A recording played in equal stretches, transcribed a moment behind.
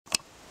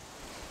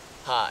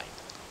Hi,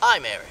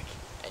 I'm Eric,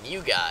 and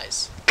you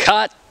guys...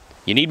 Cut!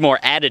 You need more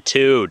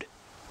attitude.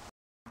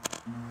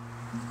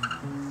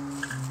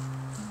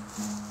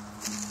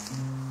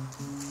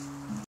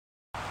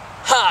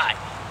 Hi,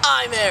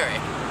 I'm Eric,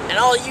 and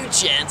all you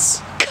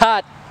gents...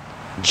 Cut!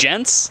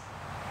 Gents?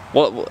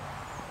 What?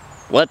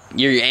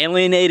 You're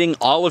alienating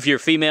all of your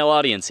female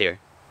audience here.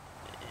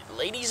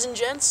 Ladies and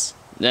gents?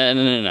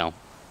 No.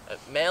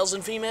 Males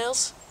and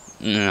females?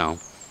 No.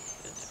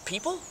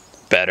 People?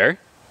 Better.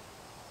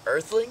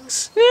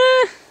 Earthlings?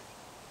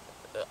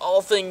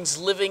 All things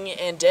living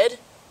and dead?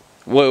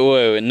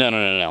 Wait,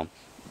 no.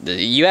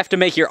 You have to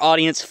make your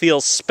audience feel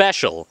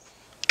special.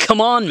 Come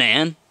on,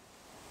 man.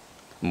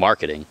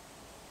 Marketing.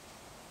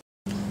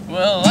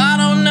 Well, I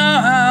don't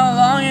know how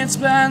long it's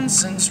been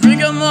since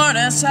rigor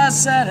mortis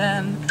has set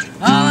in.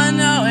 All I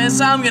know is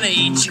I'm gonna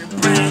eat your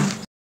brain.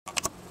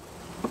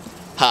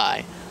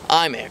 Hi,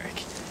 I'm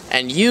Eric,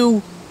 and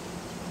you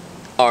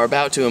are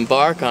about to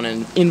embark on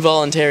an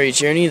involuntary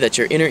journey that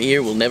your inner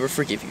ear will never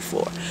forgive you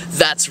for.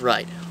 That's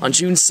right, on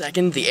June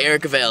 2nd, the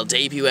Eric Avell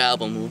debut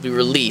album will be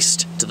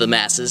released to the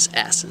masses'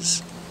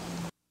 asses.